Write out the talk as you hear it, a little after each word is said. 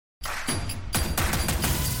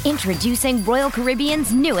Introducing Royal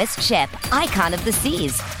Caribbean's newest ship, Icon of the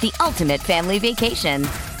Seas, the ultimate family vacation.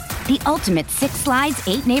 The ultimate 6 slides,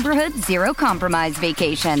 8 neighborhoods, 0 compromise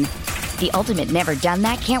vacation. The ultimate never done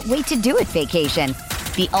that, can't wait to do it vacation.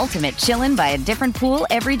 The ultimate chillin' by a different pool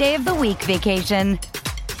every day of the week vacation.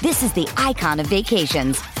 This is the Icon of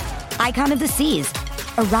vacations. Icon of the Seas,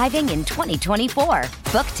 arriving in 2024.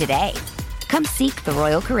 Book today. Come seek the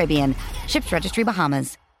Royal Caribbean. Ships Registry,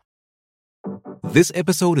 Bahamas. This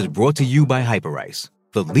episode is brought to you by Hyperice,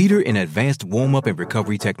 the leader in advanced warm-up and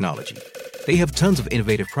recovery technology. They have tons of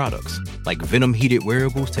innovative products, like Venom-heated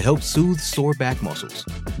wearables to help soothe sore back muscles,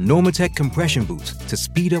 Normatec compression boots to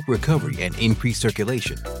speed up recovery and increase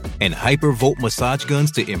circulation, and Hypervolt massage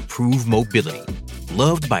guns to improve mobility.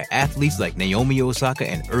 Loved by athletes like Naomi Osaka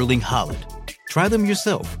and Erling Haaland. Try them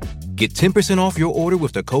yourself. Get 10% off your order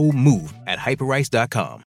with the code MOVE at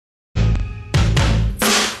Hyperice.com.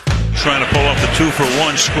 Trying to pull off the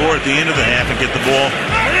 2-for-1 score at the end of the half and get the ball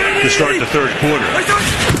to start the third quarter.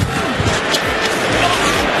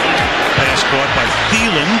 Pass caught by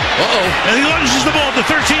Thielen. And he launches the ball at the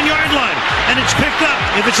 13-yard line. And it's picked up.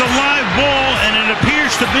 If it's a live ball, and it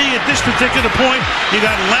appears to be at this particular point, you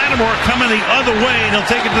got Lattimore coming the other way, and he'll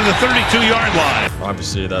take it to the 32-yard line.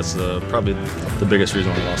 Obviously, that's probably the biggest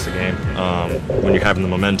reason we lost the game. When you're having the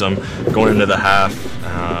momentum, going into the half,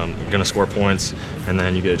 going to score points, and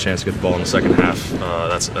then you get a chance to get the ball in the second half.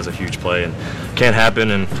 That's a huge play, and can't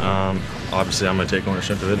happen. And obviously, I'm going to take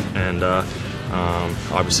ownership of it, and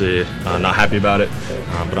obviously not happy about it.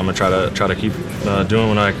 But I'm going to try to keep doing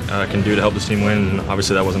what I can do to help this team win. And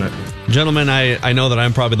obviously, that wasn't it. Gentlemen, I know that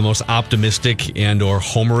I'm probably the most optimistic and or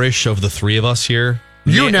homerish of the three of us here.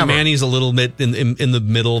 Never. Manny's a little bit in the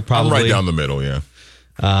middle, probably. I'm right down the middle, yeah.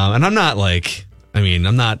 And I'm not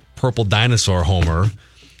I'm not Purple Dinosaur Homer,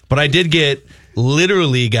 but I did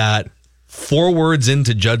literally got 4 words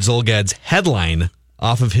into Judd Zulgad's headline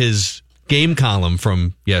off of his game column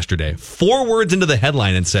from yesterday. 4 words into the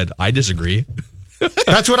headline and said, I disagree.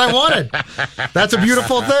 That's what I wanted. That's a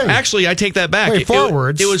beautiful thing. Actually, I take that back. Wait, 4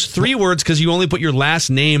 words. It was 3 words because you only put your last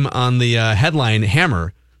name on the headline,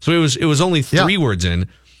 Hammer. So it was only 3 words in.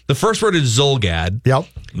 The first word is Zulgad. Yep.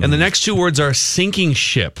 And the next 2 words are sinking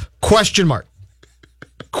ship. Question mark.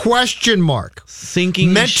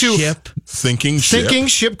 Sinking ship. Sinking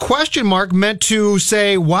ship, question mark, meant to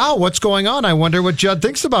say, wow, what's going on? I wonder what Judd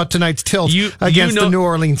thinks about tonight's tilt against the New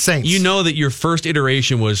Orleans Saints. You know that your first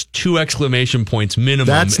iteration was 2 exclamation points minimum.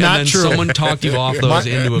 That's not and then true. Someone talked you off those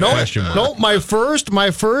into a question mark. No, my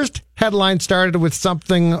first headline started with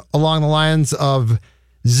something along the lines of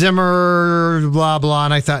Zimmer, blah, blah.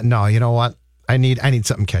 And I thought, no, you know what? I need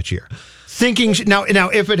something catchier. Now,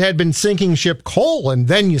 if it had been sinking ship colon,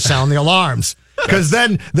 then you sound the alarms. Because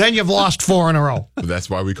then you've lost 4 in a row. That's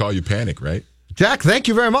why we call you Panic, right? Jack, thank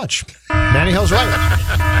you very much. Manny Hill's right.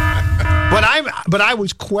 But I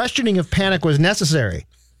was questioning if panic was necessary.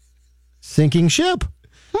 Sinking ship.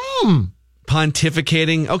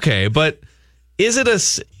 Pontificating. Okay, but is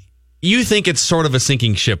it you think it's sort of a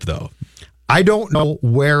sinking ship, though? I don't know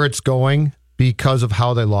where it's going because of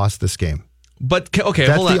how they lost this game. But, okay,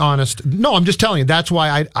 that's hold on. the honest. No, I'm just telling you. That's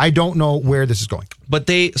why I don't know where this is going. But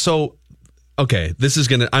okay, this is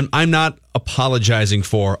going to, I'm not apologizing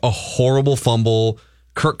for a horrible fumble.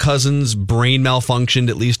 Kirk Cousins brain malfunctioned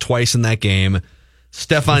at least twice in that game.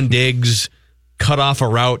 Stefon Diggs cut off a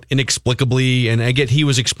route inexplicably. And I get he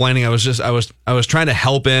was explaining, I was trying to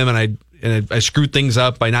help him and I screwed things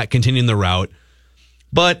up by not continuing the route.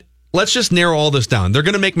 But let's just narrow all this down. They're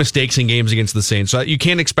going to make mistakes in games against the Saints, so you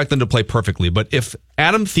can't expect them to play perfectly. But if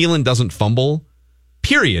Adam Thielen doesn't fumble,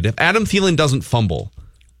 if Adam Thielen doesn't fumble,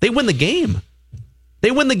 they win the game. They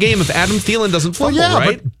win the game if Adam Thielen doesn't fumble,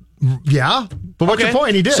 right? But what's your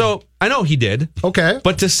point? He did. So I know he did. Okay.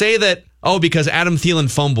 But to say that, because Adam Thielen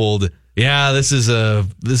fumbled,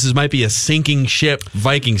 this might be a sinking ship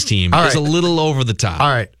Vikings team is a little over the top. All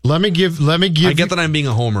right. Let me give. I get that I'm being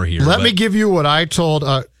a homer here. Let me give you what I told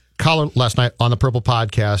caller last night on the Purple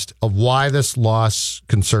Podcast of why this loss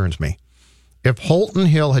concerns me. If Holton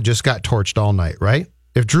Hill had just got torched all night, right?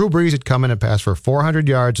 If Drew Brees had come in and passed for 400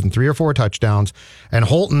 yards and 3 or 4 touchdowns, and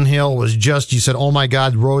Holton Hill was you said, oh my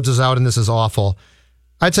God, Rhodes is out and this is awful,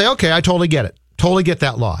 I'd say, okay, I totally get it. Totally get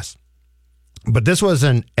that loss. But this was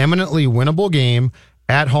an eminently winnable game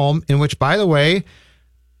at home in which, by the way,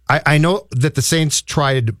 I know that the Saints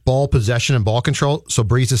tried ball possession and ball control, so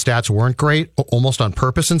Brees' stats weren't great, almost on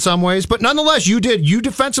purpose in some ways. But nonetheless, you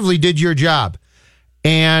defensively did your job.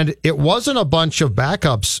 And it wasn't a bunch of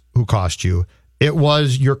backups who cost you. It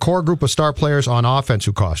was your core group of star players on offense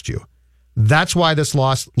who cost you. That's why this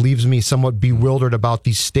loss leaves me somewhat bewildered about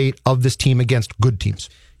the state of this team against good teams.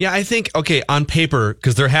 Yeah, I think, okay, on paper,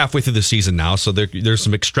 because they're halfway through the season now, so there's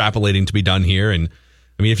some extrapolating to be done here. And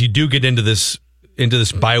I mean, if you do get into this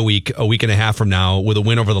bye week, a week and a half from now, with a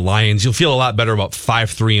win over the Lions, you'll feel a lot better about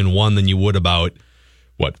 5-3-1 than you would about,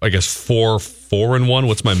 4-4-1?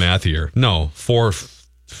 What's my math here? No,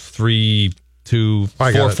 4-3-2,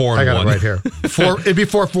 4-4-1. I got it right here. It'd be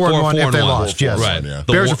 4-4-1 if they lost. Yes, right. Yeah.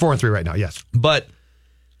 Bears are 4-3 right now. Yes, but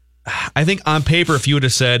I think on paper, if you would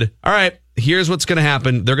have said, all right, here's what's going to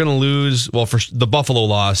happen. They're going to lose. Well, for the Buffalo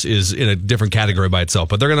loss is in a different category by itself,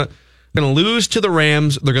 but they're going to lose to the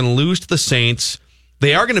Rams. They're going to lose to the Saints.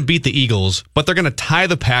 They are going to beat the Eagles, but they're going to tie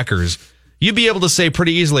the Packers. You'd be able to say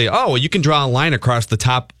pretty easily, oh, well, you can draw a line across the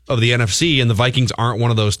top of the NFC, and the Vikings aren't one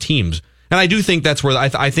of those teams. And I do think that's where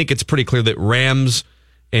I think it's pretty clear that Rams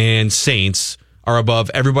and Saints are above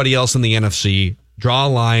everybody else in the NFC. Draw a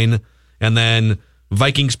line, and then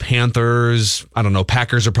Vikings, Panthers, I don't know,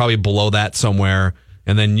 Packers are probably below that somewhere.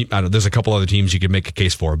 And then there's a couple other teams you could make a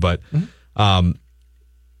case for. But I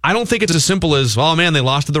don't think it's as simple as, oh, man, they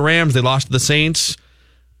lost to the Rams, they lost to the Saints.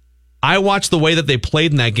 I watched the way that they played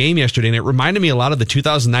in that game yesterday, and it reminded me a lot of the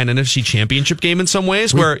 2009 NFC Championship game in some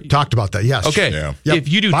ways. We talked about that, yes. Okay, Yeah. if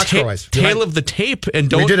you do tail of the tape and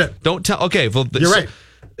don't tell, okay, well, you're right.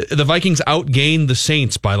 The Vikings outgained the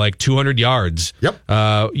Saints by like 200 yards.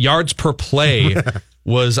 Yep. Yards per play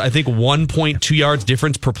was, I think, 1.2 yards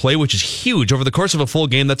difference per play, which is huge. Over the course of a full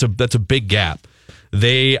game, that's a big gap.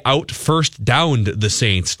 They first downed the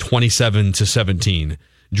Saints 27-17.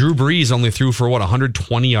 Drew Brees only threw for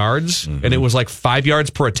 120 yards, and it was like 5 yards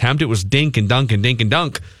per attempt. It was dink and dunk and dink and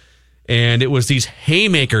dunk. And it was these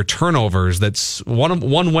haymaker turnovers that's one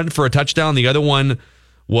went for a touchdown, the other one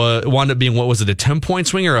wound up being, what was it, a 10-point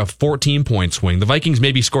swing or a 14-point swing? The Vikings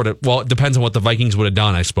maybe scored it. Well, it depends on what the Vikings would have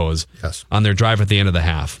done, I suppose, yes, on their drive at the end of the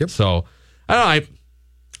half. Yep. So, I don't know,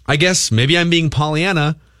 I guess maybe I'm being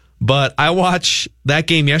Pollyanna, but I watch that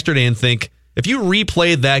game yesterday and think, if you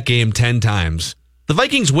replayed that game 10 times, the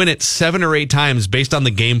Vikings win it 7 or 8 times based on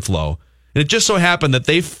the game flow. And it just so happened that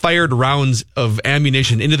they fired rounds of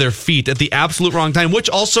ammunition into their feet at the absolute wrong time, which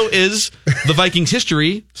also is the Vikings'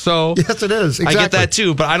 history. So yes, it is. Exactly. I get that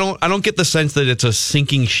too, but I don't get the sense that it's a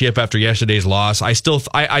sinking ship after yesterday's loss. I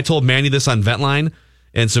told Manny this on Ventline,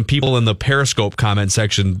 and some people in the Periscope comment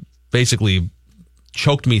section basically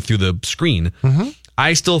choked me through the screen. Mm-hmm.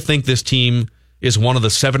 I still think this team is one of the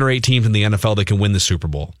 7 or 8 teams in the NFL that can win the Super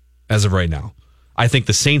Bowl as of right now. I think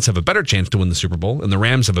the Saints have a better chance to win the Super Bowl, and the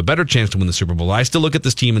Rams have a better chance to win the Super Bowl. I still look at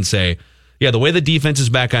this team and say, yeah, the way the defense is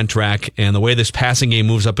back on track and the way this passing game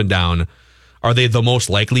moves up and down, are they the most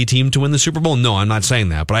likely team to win the Super Bowl? No, I'm not saying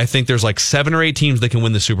that, but I think there's like 7 or 8 teams that can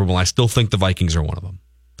win the Super Bowl. I still think the Vikings are one of them.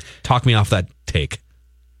 Talk me off that take.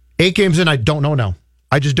 8 games in, I don't know now.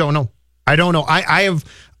 I just don't know. I don't know.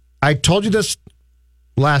 I told you this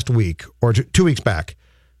last week or 2 weeks back.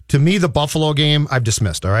 To me, the Buffalo game, I've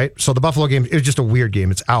dismissed, all right? So the Buffalo game is just a weird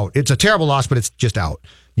game. It's out. It's a terrible loss, but it's just out.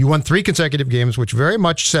 You won 3 consecutive games, which very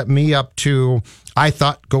much set me up to, I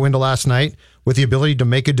thought, go into last night with the ability to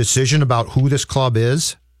make a decision about who this club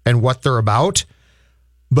is and what they're about.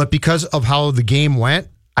 But because of how the game went,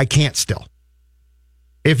 I can't still.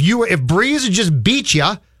 If Breeze had just beat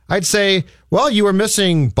you, I'd say, well, you were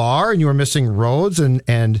missing Barr and you were missing Rhodes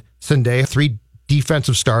and Sunday, 3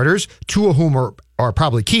 defensive starters, 2 of whom are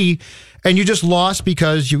probably key, and you just lost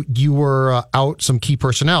because you were out some key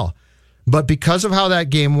personnel. But because of how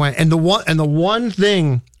that game went, and the one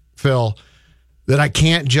thing, Phil, that I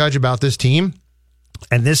can't judge about this team,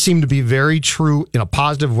 and this seemed to be very true in a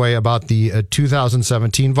positive way about the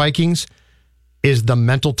 2017 Vikings, is the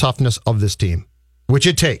mental toughness of this team, which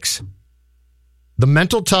it takes. The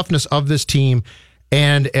mental toughness of this team,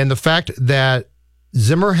 and the fact that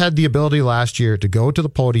Zimmer had the ability last year to go to the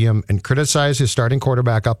podium and criticize his starting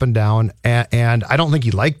quarterback up and down, and I don't think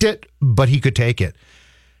he liked it, but he could take it.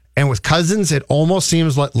 And with Cousins, it almost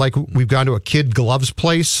seems like we've gone to a kid gloves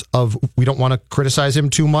place of we don't want to criticize him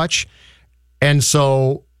too much. And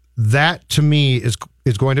so that, to me, is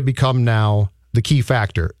going to become now the key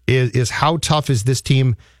factor, is how tough is this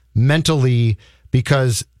team mentally,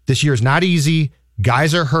 because this year is not easy.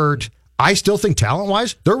 Guys are hurt. I still think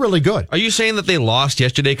talent-wise, they're really good. Are you saying that they lost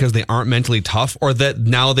yesterday because they aren't mentally tough, or that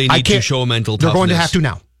now they need to show mental toughness? They're going to have to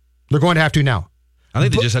now. They're going to have to now. I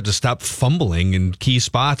think they just have to stop fumbling in key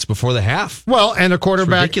spots before the half. Well, and the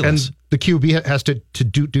quarterback and the QB has to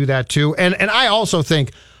do that too. And I also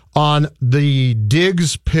think on the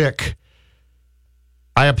Diggs pick,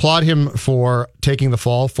 I applaud him for taking the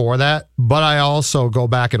fall for that, but I also go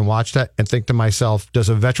back and watch that and think to myself, does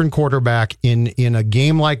a veteran quarterback in a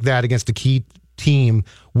game like that against a key team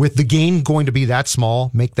with the game going to be that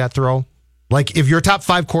small make that throw? Like, if you're a top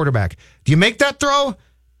 5 quarterback, do you make that throw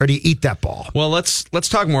or do you eat that ball? Well, let's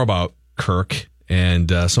talk more about Kirk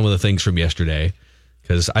and some of the things from yesterday,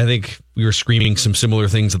 because I think we were screaming some similar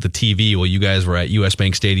things at the TV while you guys were at US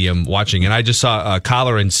Bank Stadium watching. And I just saw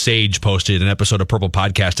Collar and Sage posted an episode of Purple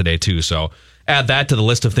Podcast today, too. So add that to the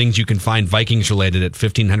list of things you can find Vikings related at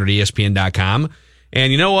 1500ESPN.com.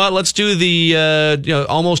 And you know what? Let's do the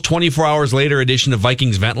almost 24 hours later edition of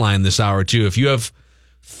Vikings Vent Line this hour, too. If you have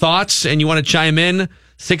thoughts and you want to chime in,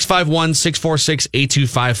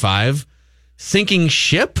 651-646-8255. Sinking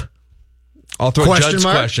ship? I'll throw Judd's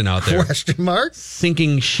question out there. Question mark?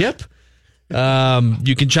 Sinking ship?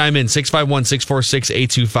 You can chime in,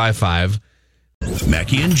 651-646-8255.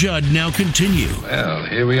 Mackie and Judd now continue. Well,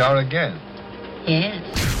 here we are again.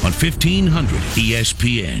 Yes. On 1500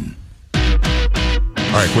 ESPN.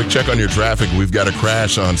 All right, quick check on your traffic. We've got a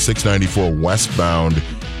crash on 694 westbound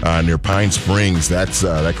near Pine Springs. That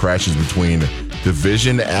crashes between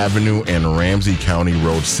Division Avenue and Ramsey County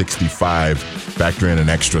Road 65. Factor in an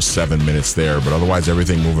extra 7 minutes there, but otherwise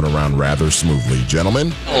everything moving around rather smoothly.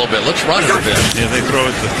 Gentlemen? A little bit. Let's run it a bit. Yeah, they throw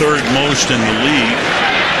it the third most in the league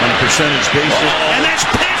on a percentage basis. And that's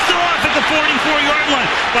passed off at the 44-yard line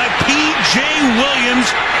by P.J. Williams,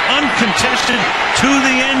 uncontested to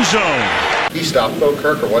the end zone. He stopped though,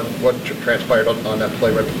 Kirk, or what transpired on that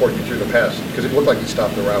play right before he threw the pass? Because it looked like he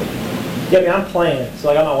stopped the route. Yeah, I mean, I'm playing it, so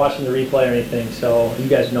I'm not watching the replay or anything, so you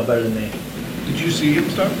guys know better than me. Did you see him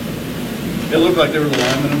stop? It looked like there was a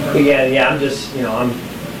lineman in front of him. Yeah, I'm just, I'm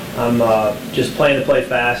just playing the play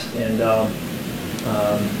fast, and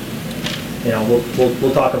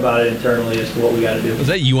we'll talk about it internally as to what we got to do. Was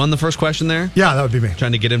that you on the first question there? Yeah, that would be me.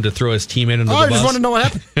 Trying to get him to throw his teammate under the bus? I just want to know what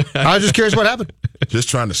happened. I was just curious what happened. Just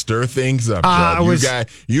trying to stir things up, Judd.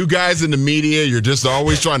 You guys in the media, you're just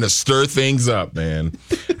always trying to stir things up, man.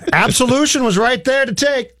 Absolution was right there to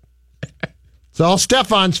take. It's all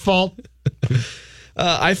Stefan's fault.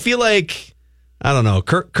 I feel like, I don't know,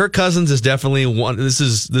 Kirk Cousins is definitely one. This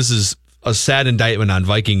is a sad indictment on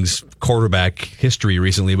Vikings quarterback history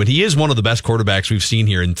recently, but he is one of the best quarterbacks we've seen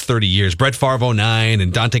here in 30 years. Brett Favre 09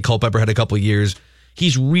 and Dante Culpepper had a couple of years.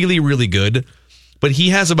 He's really, really good, but he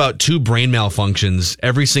has about 2 brain malfunctions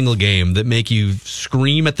every single game that make you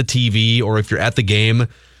scream at the TV, or if you're at the game.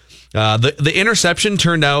 The interception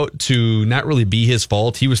turned out to not really be his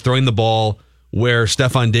fault. He was throwing the ball where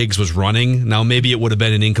Stefon Diggs was running. Now, maybe it would have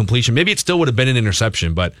been an incompletion. Maybe it still would have been an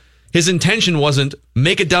interception, but his intention wasn't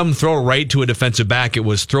make a dumb throw right to a defensive back. It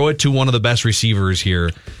was throw it to one of the best receivers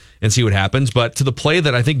here and see what happens. But to the play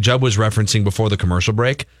that I think Judd was referencing before the commercial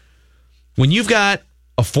break, when you've got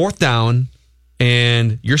a 4th down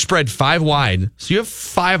and you're spread 5 wide, so you have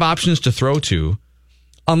 5 options to throw to,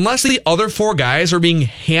 unless the other 4 guys are being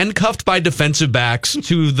handcuffed by defensive backs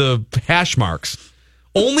to the hash marks,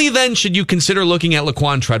 only then should you consider looking at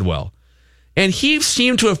Laquan Treadwell. And he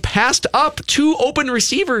seemed to have passed up 2 open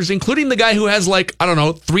receivers, including the guy who has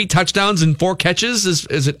 3 touchdowns and 4 catches.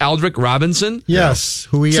 Is it Aldrick Robinson? Yes,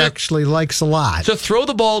 who he actually likes a lot. To throw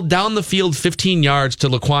the ball down the field 15 yards to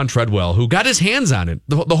Laquan Treadwell, who got his hands on it.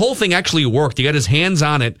 The whole thing actually worked. He got his hands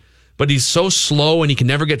on it, but he's so slow and he can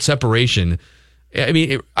never get separation. I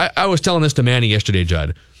mean, I was telling this to Manny yesterday,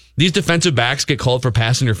 Judd. These defensive backs get called for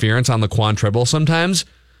pass interference on Laquan Treadwell sometimes.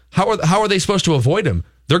 How are they supposed to avoid him?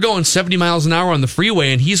 They're going 70 miles an hour on the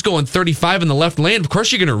freeway, and he's going 35 in the left lane. Of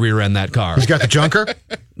course you're going to rear-end that car. He's got the junker?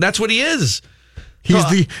 That's what he is.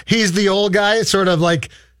 He's the old guy, sort of like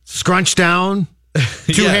scrunched down,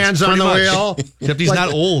 2 hands on the wheel. Except he's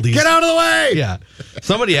not old. Get out of the way! Yeah.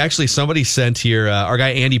 Somebody sent here, our guy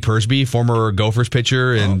Andy Persby, former Gophers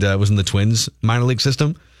pitcher, and was in the Twins minor league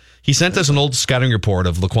system. He sent us an old scouting report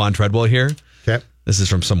of Laquan Treadwell here. Okay. This is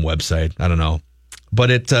from some website. I don't know.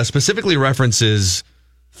 But it specifically references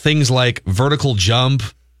things like vertical jump.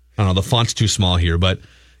 I don't know, the font's too small here, but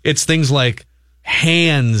it's things like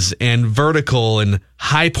hands and vertical and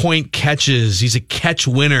high point catches. He's a catch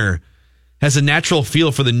winner. Has a natural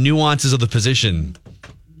feel for the nuances of the position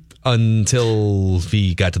until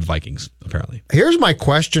he got to the Vikings, apparently. Here's my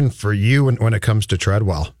question for you when it comes to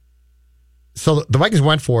Treadwell. So the Vikings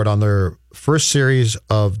went for it on their first series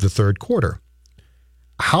of the third quarter.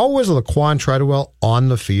 How was Laquan Treadwell on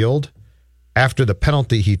the field after the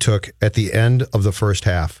penalty he took at the end of the first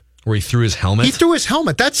half? Where he threw his helmet? He threw his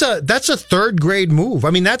helmet. That's a third grade move. I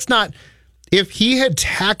mean, that's not... If he had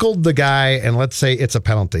tackled the guy and let's say it's a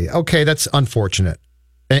penalty, okay, that's unfortunate.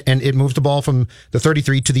 and it moves the ball from the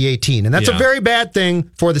 33 to the 18. And that's a very bad thing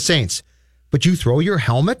for the Saints. But you throw your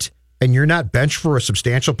helmet and you're not benched for a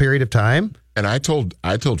substantial period of time? And I told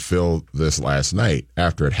Phil this last night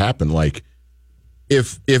after it happened, like,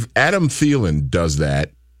 if Adam Thielen does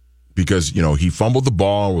that because, he fumbled the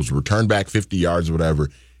ball, was returned back 50 yards or whatever,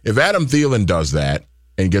 if Adam Thielen does that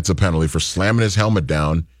and gets a penalty for slamming his helmet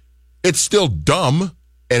down, it's still dumb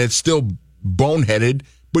and it's still boneheaded,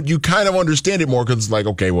 but you kind of understand it more because it's like,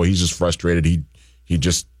 okay, well, he's just frustrated. He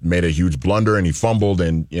just made a huge blunder and he fumbled,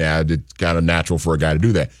 and it's kind of natural for a guy to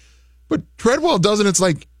do that. But Treadwell doesn't. It's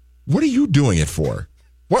like, what are you doing it for?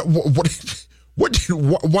 What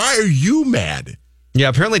why are you mad? Yeah,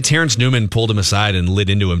 apparently Terrence Newman pulled him aside and lit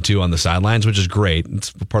into him too on the sidelines, which is great.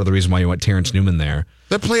 It's part of the reason why you want Terrence Newman there.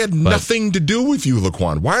 That play had nothing to do with you,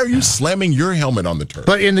 Laquan. Why are you slamming your helmet on the turf?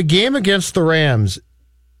 But in the game against the Rams,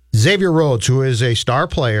 Xavier Rhodes, who is a star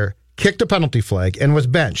player, kicked a penalty flag and was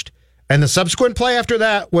benched. And the subsequent play after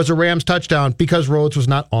that was a Rams touchdown because Rhodes was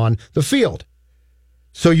not on the field.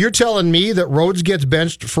 So you're telling me that Rhodes gets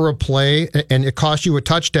benched for a play and it costs you a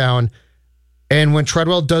touchdown, and when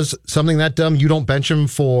Treadwell does something that dumb, you don't bench him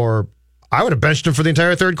for... I would have benched him for the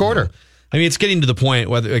entire third quarter. I mean, it's getting to the point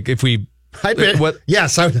whether if we...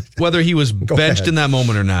 Yes. Whether he was benched in that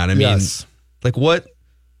moment or not. I mean, like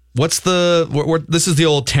what's the... this is the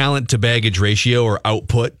old talent to baggage ratio or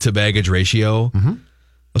output to baggage ratio. Mm-hmm.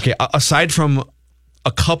 Okay, aside from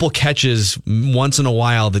a couple catches once in a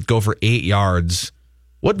while that go for 8 yards,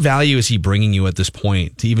 what value is he bringing you at this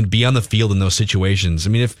point to even be on the field in those situations? I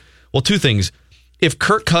mean, two things. If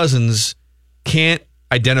Kirk Cousins can't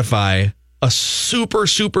identify a super,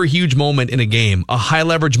 super huge moment in a game, a high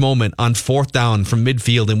leverage moment on fourth down from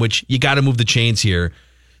midfield in which you got to move the chains here,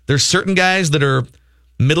 there's certain guys that are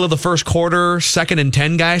middle of the first quarter, 2nd and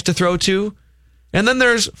 10 guys to throw to. And then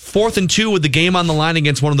there's 4th and 2 with the game on the line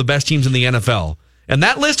against one of the best teams in the NFL. And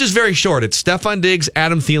that list is very short. It's Stephon Diggs,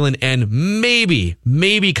 Adam Thielen, and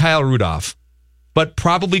maybe Kyle Rudolph. But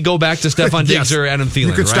probably go back to Stephon Diggs or Adam Thielen.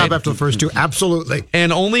 You could stop after the first two, absolutely.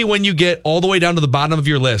 And only when you get all the way down to the bottom of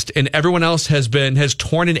your list and everyone else has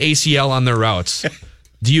torn an ACL on their routes,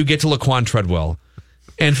 do you get to Laquan Treadwell.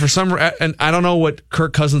 And and I don't know what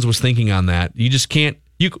Kirk Cousins was thinking on that. You just can't.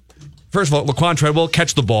 First of all, Laquan Treadwell,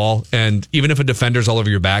 catch the ball, and even if a defender's all over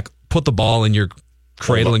your back, put the ball in your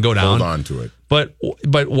cradle and go down. Hold on to it. But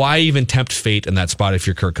why even tempt fate in that spot if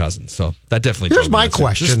you're Kirk Cousins? So that definitely. Here's my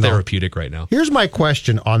question. It's therapeutic right now. Here's my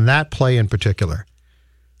question on that play in particular.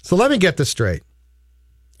 So let me get this straight.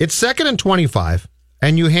 It's 2nd and 25,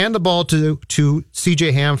 and you hand the ball to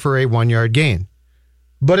C.J. Ham for a 1-yard gain.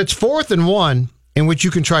 But it's 4th and 1, in which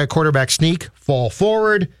you can try a quarterback sneak, fall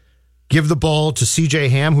forward, give the ball to C.J.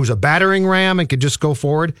 Ham, who's a battering ram and could just go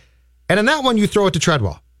forward. And in that one, you throw it to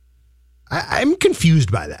Treadwell. I'm confused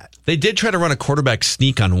by that. They did try to run a quarterback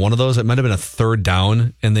sneak on one of those. It might have been a 3rd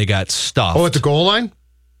down, and they got stuffed. Oh, at the goal line?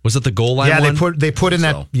 Was it the goal line? Yeah, one? they put in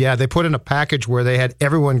that. Yeah, they put in a package where they had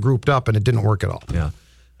everyone grouped up, and it didn't work at all. Yeah.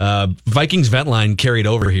 Vikings vent line carried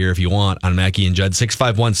over here if you want on Mackey and Judd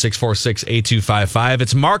 651-646-8255.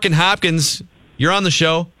 It's Mark and Hopkins. You're on the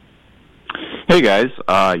show. Hey guys,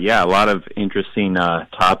 a lot of interesting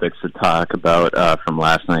topics to talk about from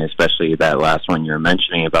last night, especially that last one you were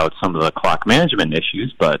mentioning about some of the clock management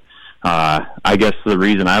issues. But I guess the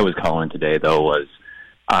reason I was calling today, though, was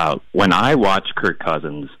when I watched Kirk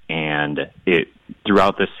Cousins and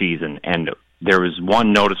throughout the season, and there was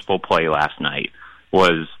one noticeable play last night,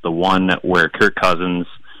 was the one where Kirk Cousins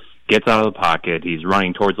gets out of the pocket, he's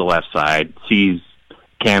running towards the left side, sees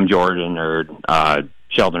Cam Jordan or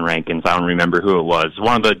Sheldon Rankins, I don't remember who it was,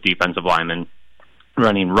 one of the defensive linemen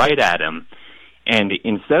running right at him. And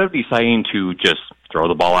instead of deciding to just throw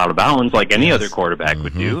the ball out of bounds like any other quarterback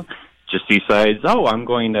would do, just decides, I'm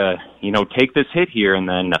going to, take this hit here and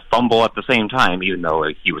then fumble at the same time, even though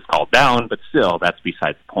he was called down, but still, that's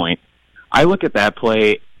beside the point. I look at that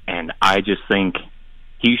play and I just think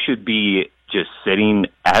he should be just sitting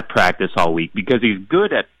at practice all week because he's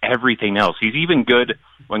good at everything else. He's even good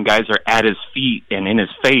when guys are at his feet and in his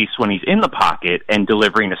face when he's in the pocket and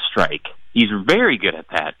delivering a strike. He's very good at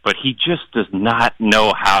that, but he just does not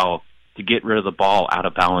know how to get rid of the ball out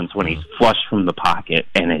of balance when he's flushed from the pocket.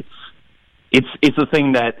 And it's a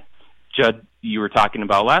thing that, Judd, you were talking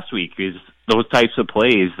about last week, is those types of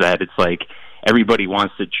plays that it's like everybody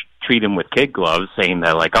wants to treat him with kid gloves, saying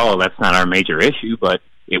that like, that's not our major issue, but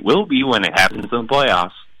it will be when it happens in the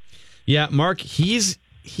playoffs. Yeah, Mark, he's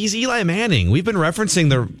Eli Manning. We've been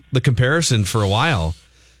referencing the comparison for a while,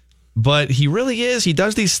 but he really is. He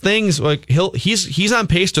does these things like he's on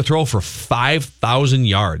pace to throw for 5,000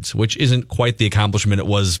 yards, which isn't quite the accomplishment it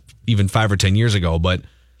was even 5 or 10 years ago. But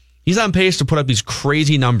He's on pace to put up these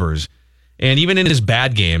crazy numbers. And even in his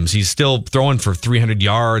bad games, he's still throwing for 300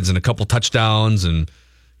 yards and a couple touchdowns and,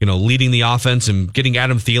 leading the offense and getting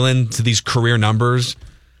Adam Thielen to these career numbers.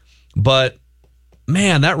 But,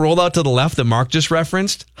 man, that rollout to the left that Mark just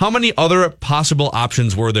referenced, how many other possible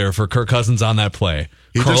options were there for Kirk Cousins on that play?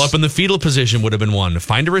 Curl up in the fetal position would have been one.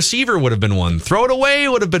 Find a receiver would have been one. Throw it away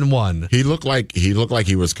would have been one. He looked like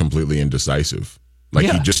he was completely indecisive.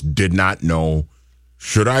 He just did not know,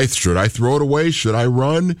 should I throw it away? Should I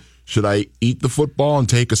run? Should I eat the football and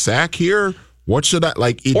take a sack here? What should I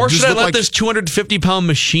Or should I let this 250-pound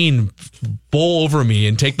machine bowl over me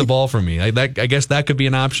and take the ball from me? I guess that could be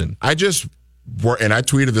an option. I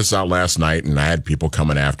tweeted this out last night, and I had people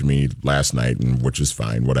coming after me last night, and which is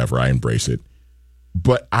fine, whatever. I embrace it.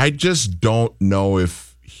 But I just don't know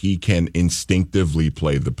if he can instinctively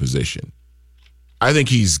play the position. I think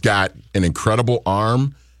he's got an incredible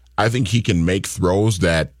arm. I think he can make throws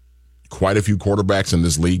that quite a few quarterbacks in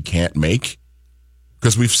this league can't make,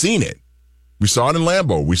 because we've seen it. We saw it in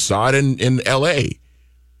Lambeau. We saw it in L.A.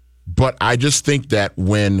 But I just think that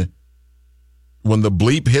when the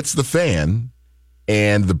bleep hits the fan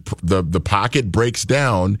and the pocket breaks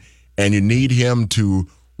down and you need him to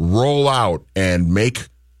roll out and make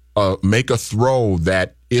a throw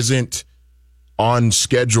that isn't on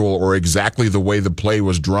schedule or exactly the way the play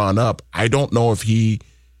was drawn up, I don't know if he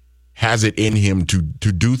has it in him to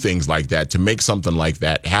do things like that, to make something like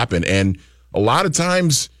that happen. And a lot of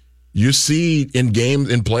times you see in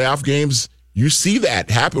playoff games, you see that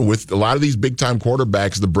happen with a lot of these big-time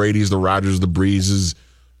quarterbacks, the Bradys, the Rodgers, the Breezes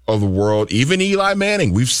of the world, even Eli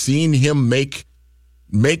Manning. We've seen him make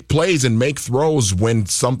plays and make throws when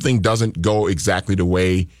something doesn't go exactly the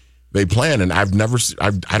way they plan. And I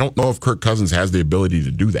don't know if Kirk Cousins has the ability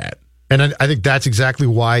to do that. And I think that's exactly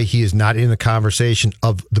why he is not in the conversation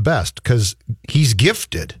of the best, because he's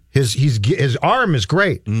gifted. His arm is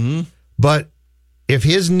great. Mm-hmm. But if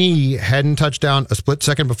his knee hadn't touched down a split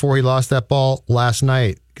second before he lost that ball last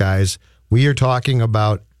night, guys, we are talking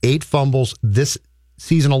about 8 fumbles this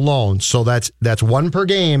season alone. So that's 1 per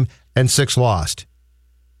game and 6 lost.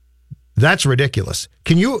 That's ridiculous.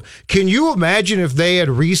 Can you imagine if they had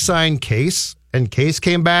re-signed Case and Case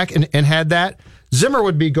came back and had that? Zimmer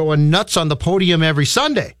would be going nuts on the podium every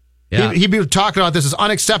Sunday. Yeah. He'd be talking about this is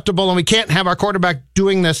unacceptable and we can't have our quarterback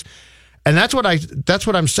doing this. And that's what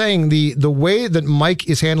I'm saying. The way that Mike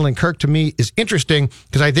is handling Kirk to me is interesting,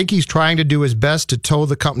 because I think he's trying to do his best to toe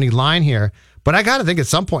the company line here. But I got to think at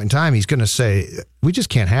some point in time he's going to say, we just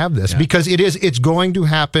can't have this, because it's going to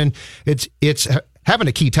happen. It's happened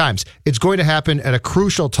at key times. It's going to happen at a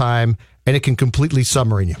crucial time, and it can completely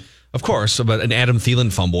submarine you. Of course, but an Adam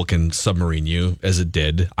Thielen fumble can submarine you, as it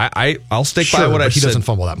did. I'll stick by what I said. He doesn't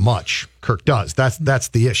fumble that much. Kirk does. That's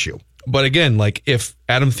the issue. But again, if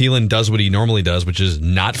Adam Thielen does what he normally does, which is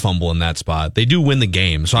not fumble in that spot, they do win the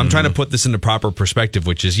game. So I'm trying to put this into proper perspective,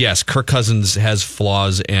 which is, yes, Kirk Cousins has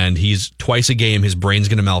flaws, and he's twice a game, his brain's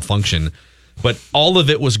going to malfunction. But all of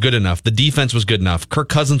it was good enough. The defense was good enough. Kirk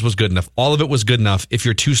Cousins was good enough. All of it was good enough if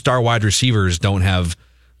your 2-star wide receivers don't have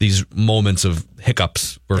these moments of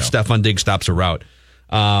hiccups where Stephon Diggs stops a route.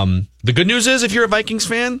 The good news is, if you're a Vikings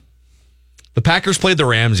fan, the Packers played the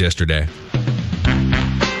Rams yesterday.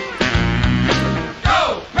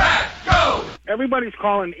 Everybody's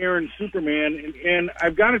calling Aaron Superman, and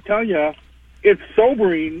I've got to tell you, it's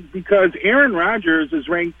sobering, because Aaron Rodgers is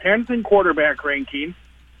ranked 10th in quarterback ranking,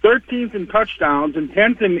 13th in touchdowns, and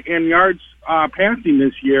 10th in yards passing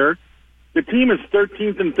this year. The team is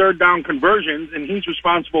 13th in third down conversions, and he's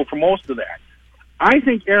responsible for most of that. I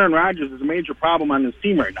think Aaron Rodgers is a major problem on this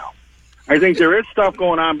team right now. I think there is stuff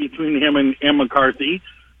going on between him and McCarthy,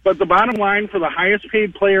 but the bottom line, for the highest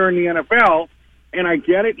paid player in the NFL, and I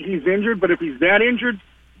get it, he's injured, but if he's that injured,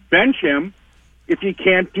 bench him if he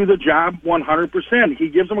can't do the job 100%. He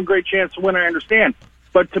gives him a great chance to win, I understand.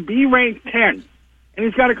 But to be ranked 10, and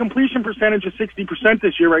he's got a completion percentage of 60%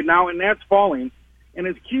 this year right now, and that's falling, and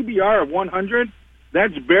his QBR of 100,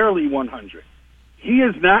 that's barely 100. He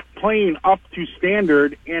is not playing up to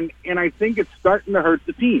standard, and I think it's starting to hurt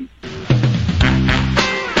the team.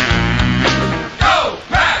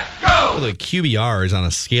 Well, the QBR is on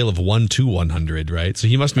a scale of 1 to 100, right? So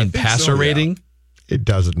he must mean passer rating. It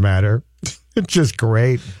doesn't matter. It's just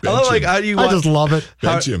great. I just love it.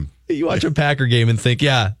 Bench him. You watch a Packer game and think,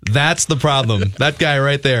 yeah, that's the problem. That guy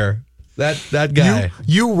right there. That guy.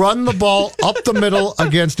 You run the ball up the middle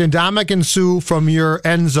against Ndamukong Suh from your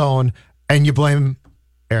end zone, and you blame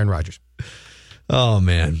Aaron Rodgers. Oh,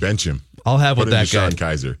 man. And bench him. I'll have what that guy. Deshaun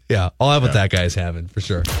Kaiser. Yeah, I'll have what that guy's having, for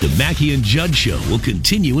sure. The Mackey and Judd Show will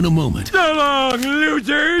continue in a moment. So long,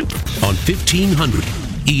 losers! On 1500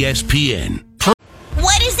 ESPN.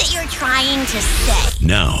 What is it you're trying to say?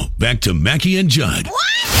 Now, back to Mackie and Judd.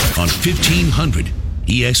 What? On 1500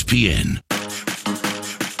 ESPN.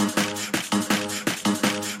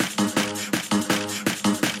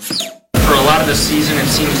 For a lot of the season, it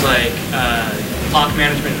seems like clock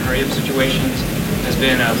management in hurry-up situations has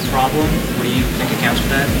been a problem. What do you think accounts for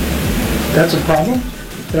that? That's a problem.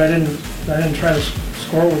 That I didn't try to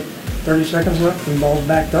score with 30 seconds left and the ball's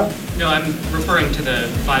backed up. No, I'm referring to the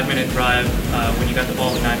 5-minute drive when you got the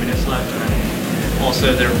ball with 9 minutes left. And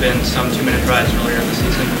also, there have been some 2-minute drives earlier in the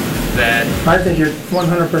season that... I think you're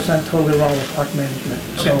 100% totally wrong with clock management.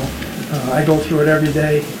 Okay. So I go through it every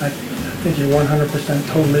day. I think you're 100%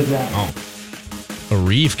 totally wrong. Oh.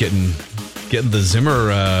 Arif getting the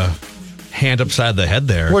Zimmer hand upside the head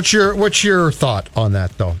there. What's your thought on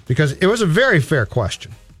that, though? Because it was a very fair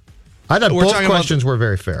question. I thought both questions were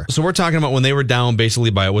very fair. So we're talking about when they were down basically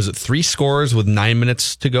by, was it 3 scores with 9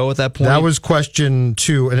 minutes to go at that point? That was question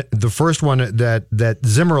 2. And the first one that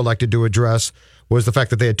Zimmer elected to address was the fact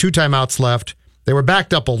that they had 2 timeouts left. They were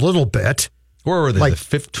backed up a little bit. Where were they? Like,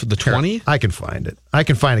 the 5th, the 20? I can find it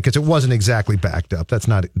because it wasn't exactly backed up. That's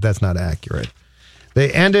not accurate.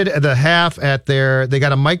 They ended the half they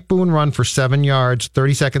got a Mike Boone run for 7 yards,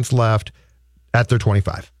 30 seconds left at their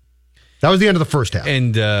 25. That was the end of the first half.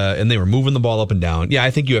 And they were moving the ball up and down. Yeah,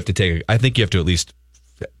 I think you have to at least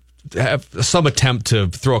have some attempt to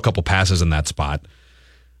throw a couple passes in that spot.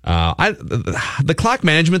 The clock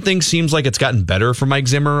management thing seems like it's gotten better for Mike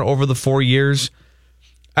Zimmer over the 4 years.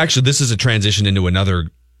 Actually, this is a transition into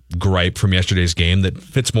another gripe from yesterday's game that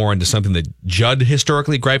fits more into something that Judd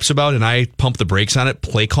historically gripes about, and I pump the brakes on it,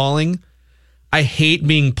 play calling. I hate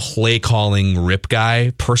being play calling rip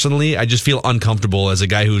guy personally. I just feel uncomfortable as a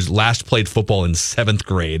guy who's last played football in 7th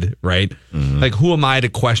grade, right? Mm-hmm. Like, who am I to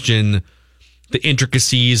question the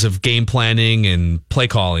intricacies of game planning and play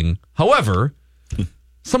calling? However,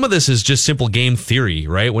 some of this is just simple game theory,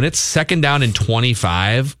 right? When it's 2nd down and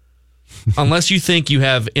 25, unless you think you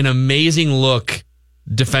have an amazing look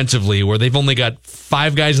defensively where they've only got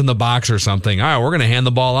 5 guys in the box or something, all right, we're going to hand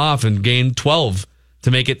the ball off and gain 12 to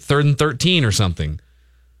make it 3rd and 13 or something.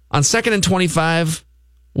 On 2nd and 25,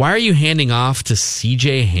 why are you handing off to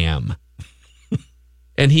CJ Ham?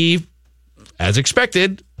 And he, as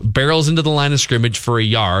expected, barrels into the line of scrimmage for a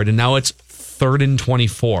yard, and now it's 3rd and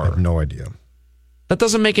 24. I have no idea. That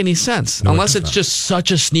doesn't make any sense. No, unless it's just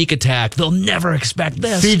such a sneak attack. They'll never expect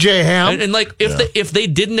this. CJ Ham. And like, if they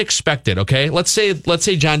didn't expect it, okay? Let's say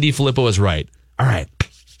John DeFilippo is right. All right.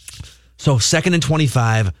 So 2nd and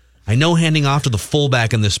 25. I know handing off to the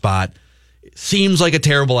fullback in this spot seems like a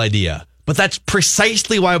terrible idea, but that's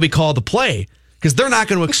precisely why we call the play, because they're not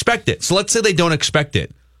going to expect it. So let's say they don't expect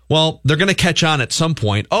it. Well, they're going to catch on at some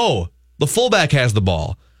point. Oh, the fullback has the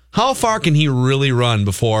ball. How far can he really run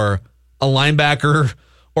before a linebacker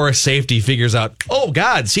or a safety figures out, oh,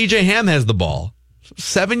 God, CJ Ham has the ball?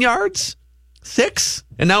 7 yards? 6?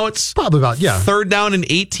 And now it's probably about 3rd down and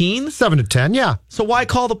 18? 7 to 10, yeah. So why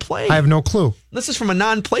call the play? I have no clue. This is from a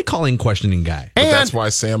non-play calling questioning guy. But that's why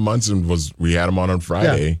Sam Munson we had him on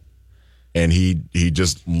Friday, and he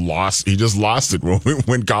just lost it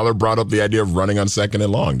when Collar brought up the idea of running on 2nd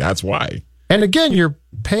and long. That's why. And again, you're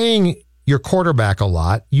paying your quarterback a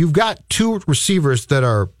lot. You've got 2 receivers that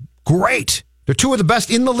are great. They're 2 of the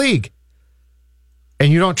best in the league.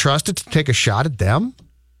 And you don't trust it to take a shot at them?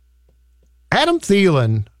 Adam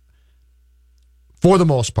Thielen, for the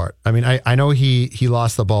most part, I mean, I know he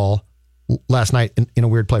lost the ball last night in a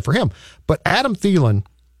weird play for him, but Adam Thielen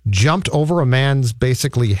jumped over a man's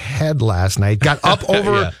basically head last night, got up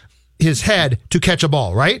over his head to catch a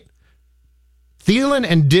ball, right? Thielen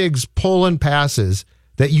and Diggs pulling passes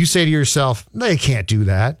that you say to yourself, they can't do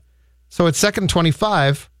that. So at 2nd and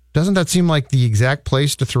 25, doesn't that seem like the exact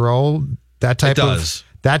place to throw that type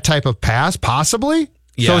of pass, possibly?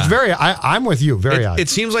 Yeah. So it's I'm with you, very odd. It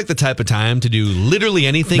seems like the type of time to do literally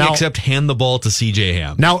anything except hand the ball to CJ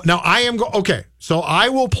Ham. Now I am okay. So I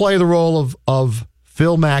will play the role of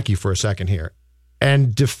Phil Mackey for a second here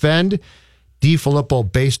and defend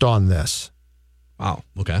DeFilippo based on this. Wow.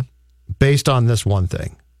 Okay. Based on this one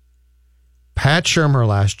thing. Pat Shurmur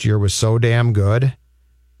last year was so damn good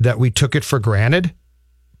that we took it for granted.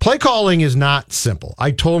 Play calling is not simple.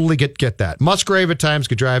 I totally get that. Musgrave at times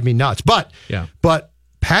could drive me nuts. But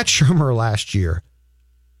Pat Shurmur last year,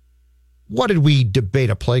 what did we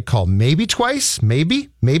debate a play call? Maybe twice? Maybe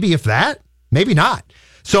if that? Maybe not.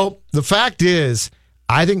 So the fact is,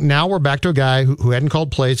 I think now we're back to a guy who hadn't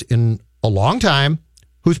called plays in a long time,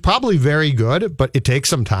 who's probably very good, but it takes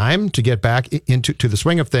some time to get back into the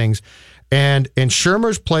swing of things. And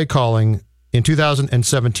Shurmur's play calling in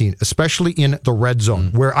 2017, especially in the red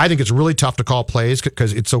zone, where I think it's really tough to call plays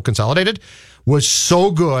because it's so consolidated, was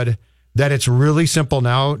so good that it's really simple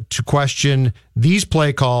now to question these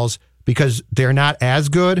play calls because they're not as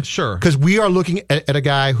good. Sure. Because we are looking at a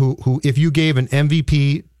guy who, if you gave an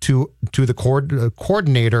MVP to the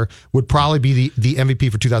coordinator, would probably be the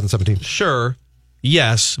MVP for 2017. Sure.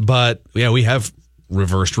 Yes, but we have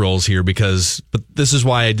reversed roles here but this is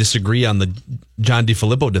why I disagree on the John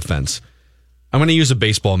DeFilippo defense. I'm going to use a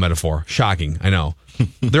baseball metaphor. Shocking, I know.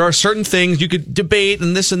 There are certain things you could debate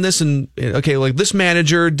and this, and okay, like this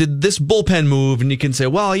manager did this bullpen move, and you can say,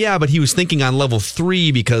 well, yeah, but he was thinking on level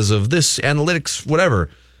 3 because of this analytics, whatever.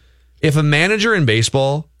 If a manager in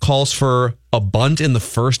baseball calls for a bunt in the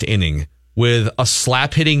first inning with a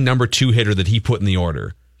slap-hitting number 2 hitter that he put in the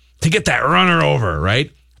order to get that runner over, right?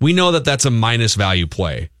 We know that that's a minus value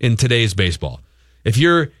play in today's baseball. If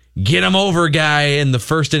you're get him over guy in the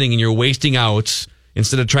first inning and you're wasting outs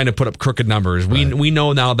instead of trying to put up crooked numbers, we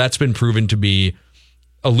know now that's been proven to be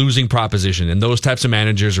a losing proposition, and those types of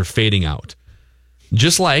managers are fading out.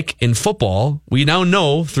 Just like in football, we now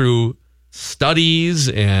know through studies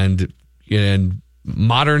and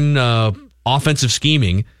modern offensive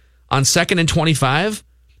scheming, on 2nd and 25,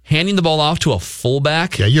 handing the ball off to a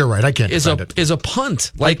fullback. Yeah, you're right. I can't is a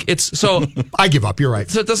punt. Like it's so. I give up. You're right.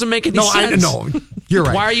 So it doesn't make any sense. No, you're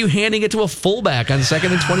right. Why are you handing it to a fullback on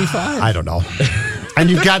 2nd and 25? I don't know. And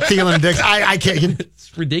you've got Thielen and Diggs. I can't.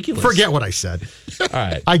 It's ridiculous. Forget what I said. All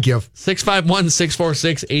right. I give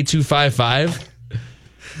 651-646-8255.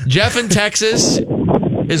 Jeff in Texas.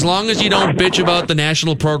 As long as you don't bitch about the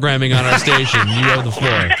national programming on our station, you have the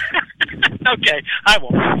floor. Okay, I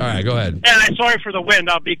won't. All right, go ahead. And I'm sorry for the wind.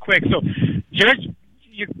 I'll be quick. So, Judge,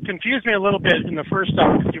 you confused me a little bit in the first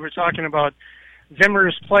hour because you were talking about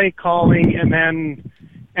Zimmer's play calling and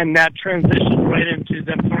that transition right into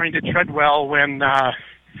them throwing to Treadwell when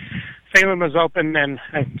Thielen was open and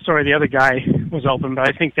I'm sorry the other guy was open, but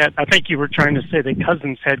I think you were trying to say that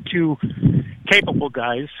Cousins had 2 capable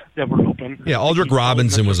guys that were open. Yeah, Aldrick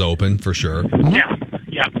Robinson was open for sure. Yeah.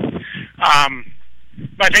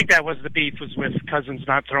 But I think that was the beef was with Cousins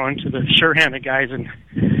not throwing to the sure-handed guys. And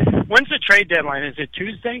when's the trade deadline? Is it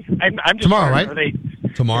Tuesday? I'm just tomorrow, right?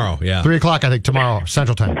 Tomorrow, yeah. 3:00, I think, tomorrow,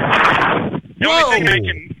 Central Time. The only thing I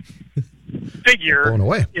can figure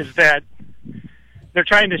is that they're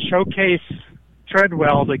trying to showcase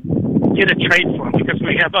Treadwell to get a trade for him because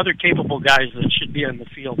we have other capable guys that should be on the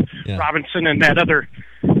field. Yeah. Robinson and that other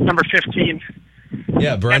number 15.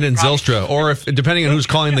 Yeah, Brendan Zylstra, or if depending on who's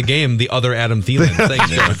calling the game, the other Adam Thielen. Thanks,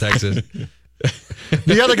 John, Texas.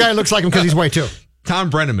 The other guy looks like him because he's white too.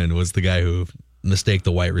 Tom Brenneman was the guy who mistaked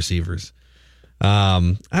the white receivers.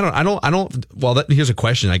 I don't. Well, here's a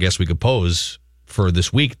question I guess we could pose for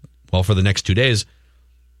this week. Well, for the next 2 days,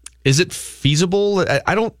 is it feasible?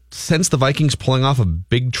 I don't sense the Vikings pulling off a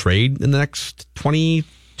big trade in the next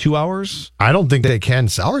 22 hours. I don't think they can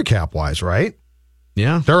salary cap wise, right?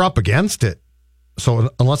 Yeah, they're up against it. So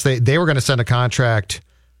unless they were going to send a contract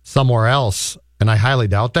somewhere else, and I highly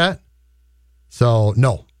doubt that. So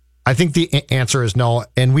no, I think the answer is no.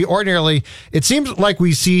 And we ordinarily, it seems like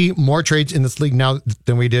we see more trades in this league now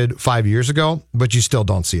than we did 5 years ago, but you still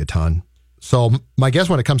don't see a ton. So my guess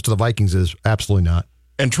when it comes to the Vikings is absolutely not.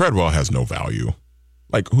 And Treadwell has no value.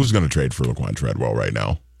 Like, who's going to trade for Laquan Treadwell right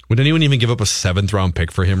now? Would anyone even give up a 7th-round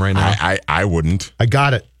pick for him right now? I wouldn't. I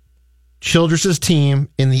got it. Childress's team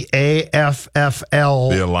in the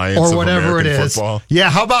AFFL, the Alliance or of whatever American it is. Football.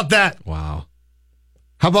 Yeah, how about that? Wow.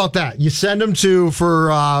 How about that? You send them to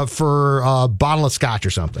for a bottle of scotch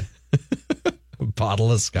or something. A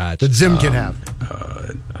bottle of scotch that Zim can have.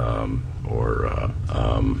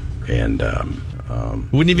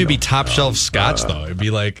 Wouldn't even be top shelf scotch though. It'd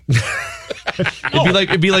be like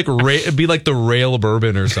it'd be like the rail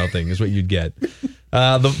bourbon or something is what you'd get.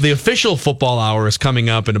 The official football hour is coming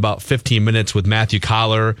up in about 15 minutes with Matthew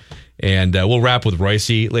Collar, and we'll wrap with Royce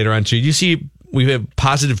later on too. You see, we have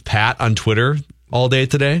Positive Pat on Twitter all day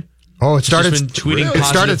today. Oh, it started. Tweeting It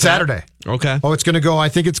started Saturday. Okay. Oh, it's going to go. I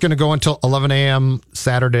think it's going to go until 11 a.m.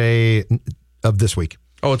 Saturday of this week.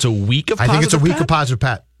 Oh, it's a week of Positive Pat? I think it's a week of Positive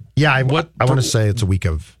Pat. Yeah, I want to say it's a week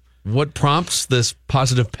of. What prompts this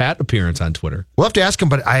Positive Pat appearance on Twitter? We'll have to ask him,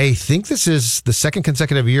 but I think this is the second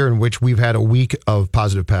consecutive year in which we've had a week of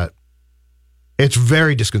Positive Pat. It's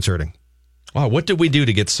very disconcerting. Wow, what did we do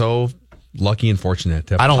to get so lucky and fortunate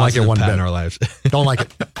to have I don't like it one Pat bit in our lives? Don't like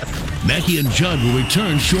it. Mackey and Judd will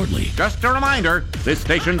return shortly. Just a reminder, this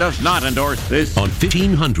station does not endorse this. On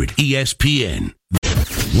 1500 ESPN.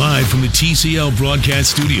 Live from the TCL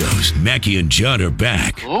broadcast studios, Mackey and Judd are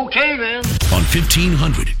back. Okay, then. On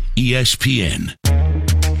 1500 ESPN.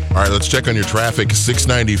 All right, let's check on your traffic.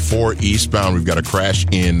 694 eastbound. We've got a crash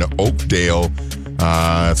in Oakdale.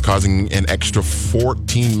 It's causing an extra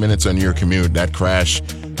 14 minutes on your commute. That crash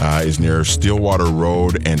is near Stillwater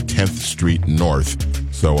Road and 10th Street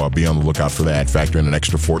North. So be on the lookout for that. Factor in an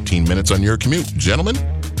extra 14 minutes on your commute. Gentlemen?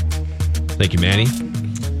 Thank you, Manny.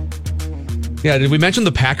 Yeah, did we mention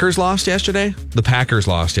the Packers lost yesterday? The Packers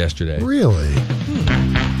lost yesterday. Really?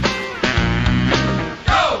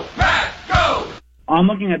 I'm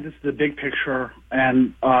looking at this as a big picture,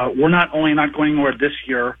 and we're not only not going anywhere this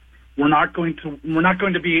year, we're not going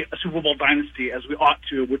to be a Super Bowl dynasty as we ought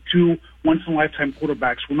to with two once-in-a-lifetime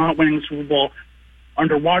quarterbacks. We're not winning the Super Bowl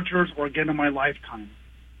under Rodgers or again in my lifetime.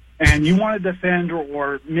 And you want to defend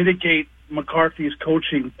or mitigate McCarthy's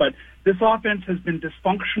coaching, but this offense has been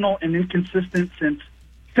dysfunctional and inconsistent since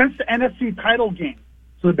the NFC title game.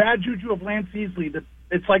 So the bad juju of Lance Easley,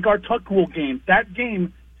 it's like our tuck rule game. That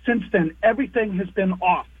game, since then, everything has been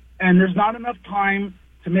off. And there's not enough time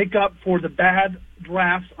to make up for the bad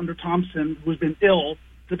drafts under Thompson, who's been ill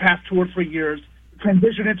the past 2 or 3 years,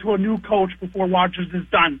 transition into a new coach before Rodgers is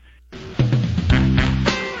done.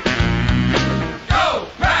 Go,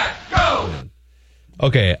 Pat, go!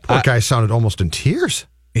 Okay. Poor guy sounded almost in tears.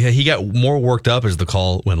 Yeah, he got more worked up as the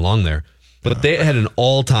call went along there. But they had an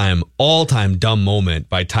all-time dumb moment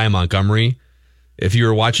by Ty Montgomery. If you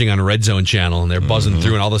were watching on a Red Zone channel and they're buzzing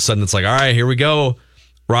through and all of a sudden it's like, all right, here we go.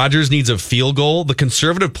 Rodgers needs a field goal. The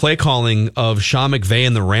conservative play calling of Sean McVay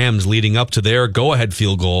and the Rams leading up to their go-ahead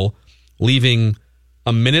field goal, leaving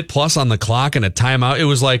a minute plus on the clock and a timeout. It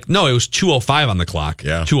was like, no, it was 2:05 on the clock.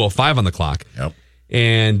 Yeah. 2:05 on the clock. Yep.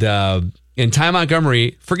 And Ty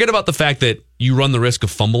Montgomery, forget about the fact that you run the risk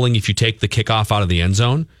of fumbling if you take the kickoff out of the end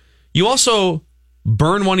zone. You also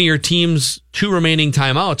burn one of your team's 2 remaining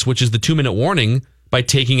timeouts, which is the 2-minute warning, by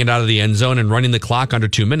taking it out of the end zone and running the clock under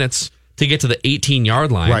 2 minutes to get to the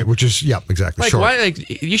 18-yard line. Right, which is, exactly. Like, short. why?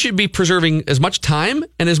 You should be preserving as much time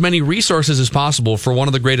and as many resources as possible for one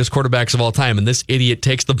of the greatest quarterbacks of all time, and this idiot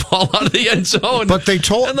takes the ball out of the end zone. But and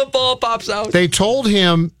the ball pops out. They told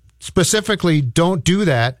him specifically, don't do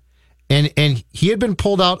that. And he had been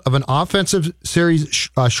pulled out of an offensive series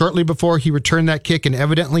shortly before he returned that kick and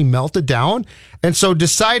evidently melted down. And so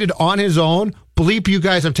decided on his own, bleep you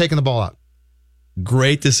guys, I'm taking the ball out.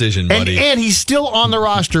 Great decision, buddy. And he's still on the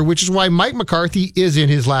roster, which is why Mike McCarthy is in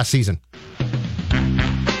his last season.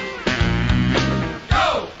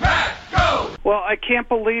 Go, Pat, go! Well, I can't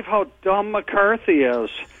believe how dumb McCarthy is.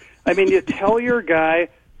 I mean, you tell your guy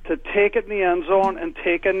to take it in the end zone and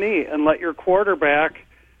take a knee and let your quarterback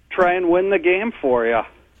try and win the game for you.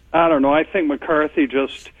 I don't know. I think McCarthy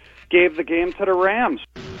just gave the game to the Rams.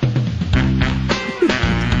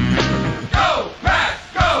 Go, Pat,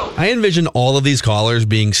 go! I envision all of these callers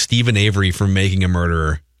being Stephen Avery from Making a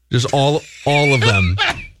Murderer. Just all of them.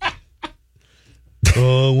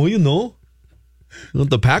 Well, you know,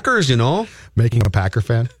 the Packers, you know. Making a Packer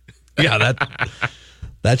fan? Yeah,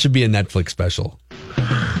 that should be a Netflix special.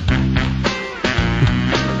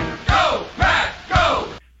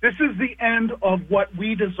 This is the end of what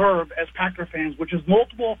we deserve as Packer fans, which is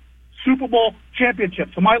multiple Super Bowl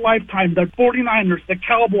championships. In my lifetime, the 49ers, the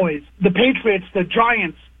Cowboys, the Patriots, the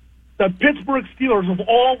Giants, the Pittsburgh Steelers have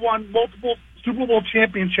all won multiple Super Bowl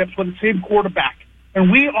championships with the same quarterback.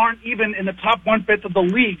 And we aren't even in the top 1/5 of the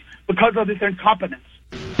league because of this incompetence.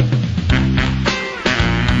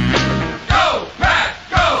 Go, Pat,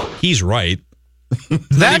 go! He's right.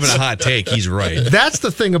 Not even a hot take. He's right. That's the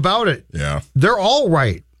thing about it. Yeah. They're all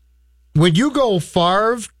right. When you go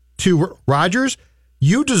Favre to Rodgers,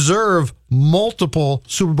 you deserve multiple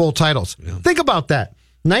Super Bowl titles. Yeah. Think about that.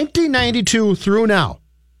 1992 through now.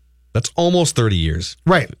 That's almost 30 years.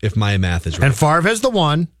 Right. If my math is right. And Favre has the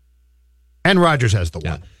one, and Rodgers has the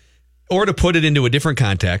one. Or to put it into a different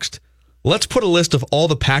context, let's put a list of all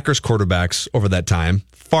the Packers quarterbacks over that time,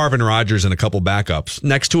 Favre and Rodgers and a couple backups,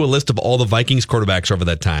 next to a list of all the Vikings quarterbacks over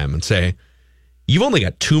that time and say, you've only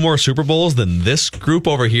got 2 more Super Bowls than this group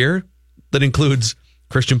over here that includes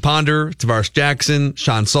Christian Ponder, Tavares Jackson,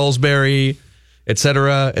 Sean Salisbury, et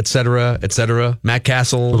cetera, et cetera, et cetera. Matt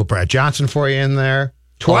Castle. A little Brad Johnson for you in there.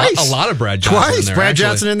 Twice. A lot of Brad Johnson Twice. in there, Brad actually.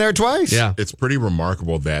 Johnson in there twice. Yeah. It's pretty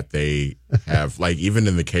remarkable that they have, like, even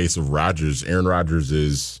in the case of Rodgers, Aaron Rodgers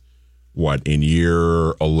is, in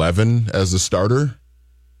year 11 as a starter?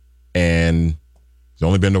 And he's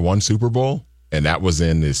only been to 1 Super Bowl? And that was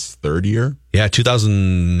in his 3rd year? Yeah,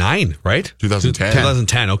 2009, right? 2010.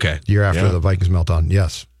 2010, okay. Year after the Vikings meltdown,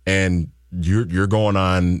 yes. And you're going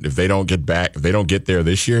on, if they don't get there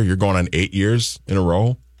this year, you're going on 8 years in a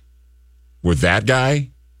row with that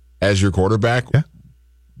guy as your quarterback. Yeah.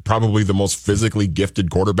 Probably the most physically gifted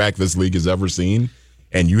quarterback this league has ever seen.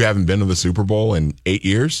 and you haven't been to the Super Bowl in 8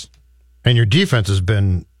 years? And your defense has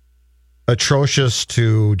been atrocious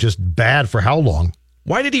to just bad for how long?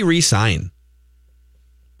 Why did he re-sign?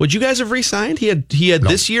 Would you guys have re-signed? He had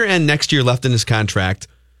this year and next year left in his contract,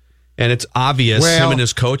 and it's obvious him and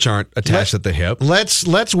his coach aren't attached at the hip.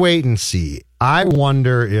 Let's wait and see. I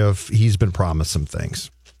wonder if he's been promised some things,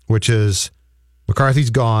 which is McCarthy's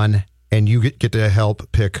gone, and you get to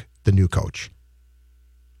help pick the new coach.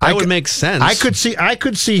 That would make sense. I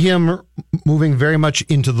could see him moving very much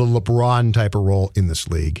into the LeBron type of role in this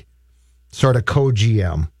league, sort of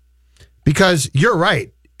co-GM. Because you're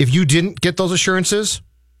right. If you didn't get those assurances,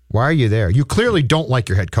 why are you there? You clearly don't like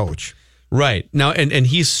your head coach. Right. Now, and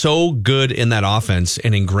he's so good in that offense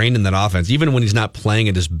and ingrained in that offense. Even when he's not playing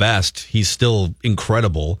at his best, he's still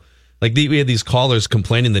incredible. Like, we had these callers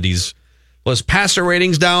complaining that his passer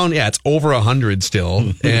rating's down. Yeah, it's over 100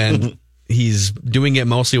 still. And he's doing it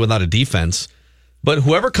mostly without a defense. But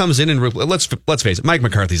whoever comes in and let's face it, Mike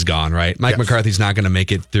McCarthy's gone, right? Mike McCarthy's not going to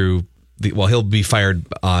make it through. He'll be fired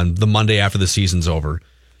on the Monday after the season's over.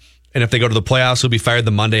 And if they go to the playoffs, he'll be fired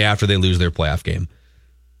the Monday after they lose their playoff game.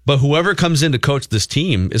 But whoever comes in to coach this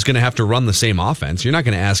team is going to have to run the same offense. You're not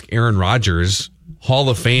going to ask Aaron Rodgers, Hall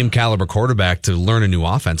of Fame caliber quarterback, to learn a new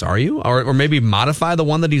offense, are you? Or maybe modify the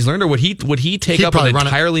one that he's learned? Or would he take up an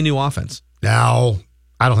entirely new offense? No,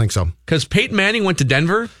 I don't think so. Because Peyton Manning went to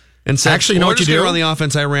Denver and said, actually, you know what you do? Run the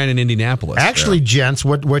offense I ran in Indianapolis. Actually, gents,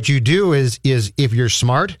 what you do is if you're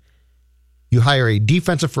smart, you hire a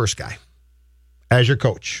defensive first guy as your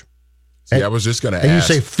coach. See, I was just going to ask. And you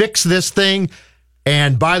say, fix this thing.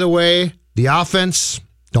 And by the way, the offense,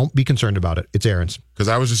 don't be concerned about it. It's Aaron's. Because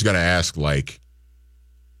I was just going to ask, like,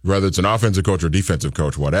 whether it's an offensive coach or defensive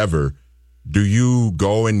coach, whatever, do you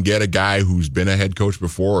go and get a guy who's been a head coach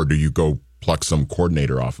before, or do you go pluck some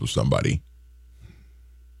coordinator off of somebody?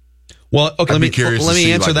 Well, okay, let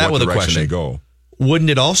me answer that with a question. They go.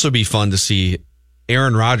 Wouldn't it also be fun to see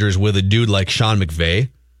Aaron Rodgers with a dude like Sean McVay,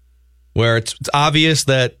 where it's obvious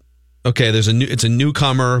that, okay, it's a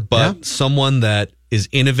newcomer, but someone that is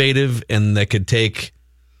innovative and that could take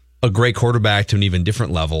a great quarterback to an even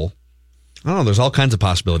different level. I don't know. There's all kinds of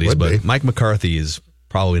possibilities, but Mike McCarthy is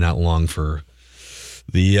probably not long for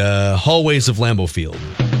the hallways of Lambeau Field.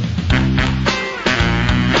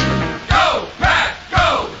 Go, Pat,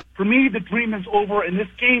 go! For me, the dream is over in this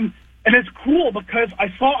game, and it's cool because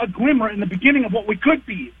I saw a glimmer in the beginning of what we could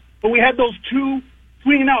be. But we had those 2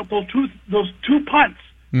 3 and out, those two punts.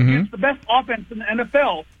 Mm-hmm. It's the best offense in the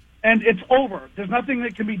NFL, and it's over. There's nothing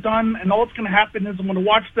that can be done, and all that's going to happen is I'm going to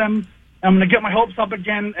watch them, I'm going to get my hopes up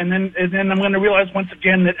again, and then I'm going to realize once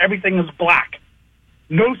again that everything is black.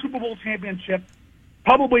 No Super Bowl championship,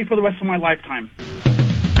 probably for the rest of my lifetime.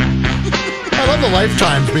 I love the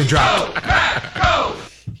lifetimes being dropped. Go!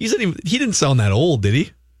 He didn't sound that old, did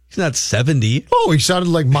he? He's not 70. Oh, he sounded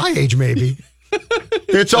like my age, maybe.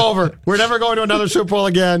 It's over. We're never going to another Super Bowl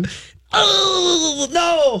again. Oh,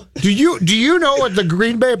 no. Do you know what the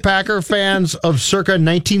Green Bay Packer fans of circa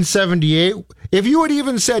 1978, if you had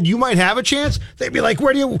even said you might have a chance, they'd be like,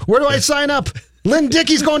 where do I sign up? Lynn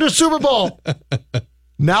Dickey's going to a Super Bowl.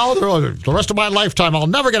 Now, the rest of my lifetime, I'll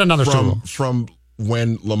never get another Super Bowl. From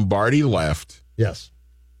when Lombardi left. Yes.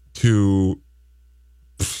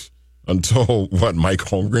 Until Mike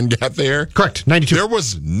Holmgren got there? Correct, 92. There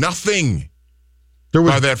was nothing.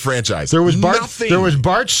 By that franchise. There was nothing. There was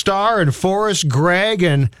Bart Starr and Forrest Gregg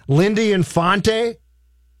and Lindy Infante.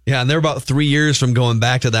 Yeah, and they're about 3 years from going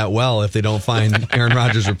back to that well if they don't find Aaron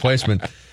Rodgers' replacement.